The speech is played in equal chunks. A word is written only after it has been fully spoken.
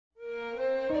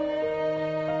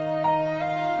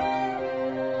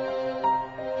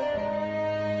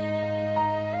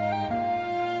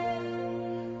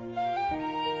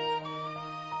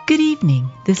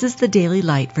This is the Daily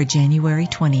Light for January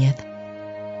 20th.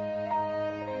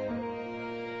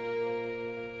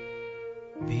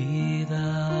 Be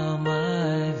thou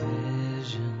my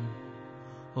vision,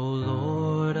 O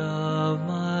Lord of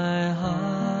my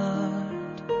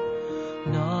heart,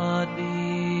 not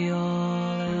be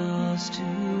all else to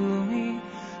me,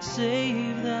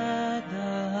 save that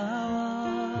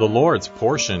thou art. The Lord's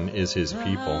portion is his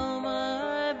people.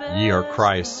 Ye are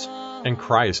Christ's, and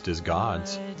Christ is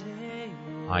God's.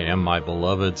 I am my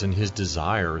beloved's, and his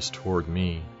desire is toward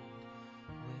me.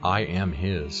 I am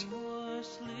his.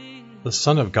 The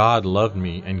Son of God loved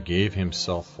me and gave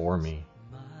himself for me.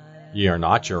 Ye are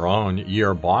not your own, ye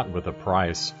are bought with a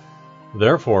price.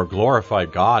 Therefore glorify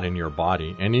God in your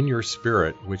body and in your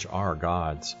spirit, which are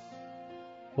God's.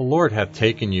 The Lord hath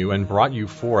taken you and brought you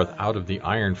forth out of the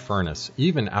iron furnace,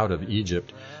 even out of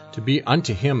Egypt, to be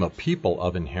unto him a people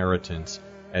of inheritance,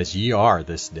 as ye are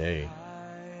this day.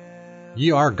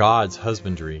 Ye are God's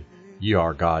husbandry, ye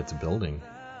are God's building.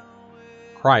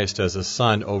 Christ as a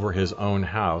son over his own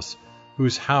house,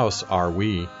 whose house are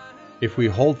we, if we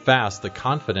hold fast the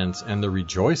confidence and the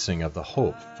rejoicing of the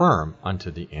hope firm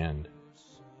unto the end.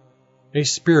 A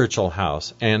spiritual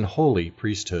house and holy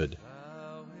priesthood.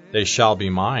 They shall be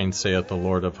mine, saith the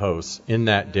Lord of hosts, in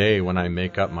that day when I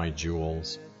make up my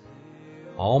jewels.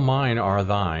 All mine are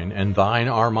thine, and thine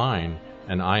are mine,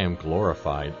 and I am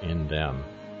glorified in them.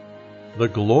 The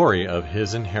glory of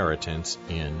his inheritance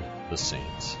in the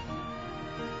saints.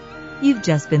 You've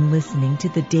just been listening to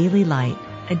The Daily Light,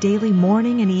 a daily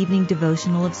morning and evening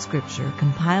devotional of Scripture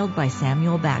compiled by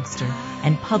Samuel Bagster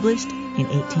and published in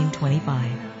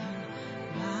 1825.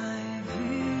 My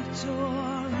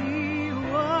victory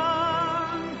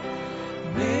won,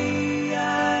 may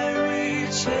I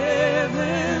reach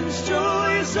heaven's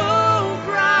joy, so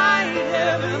bright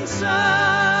heaven's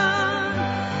sun.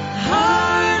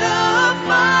 Heart of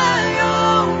my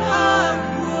own heart,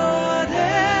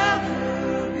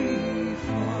 whatever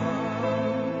befall,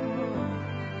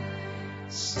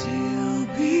 still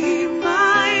be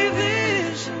my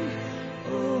vision,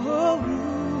 O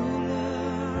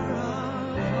ruler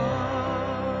of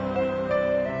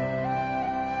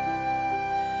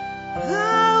all.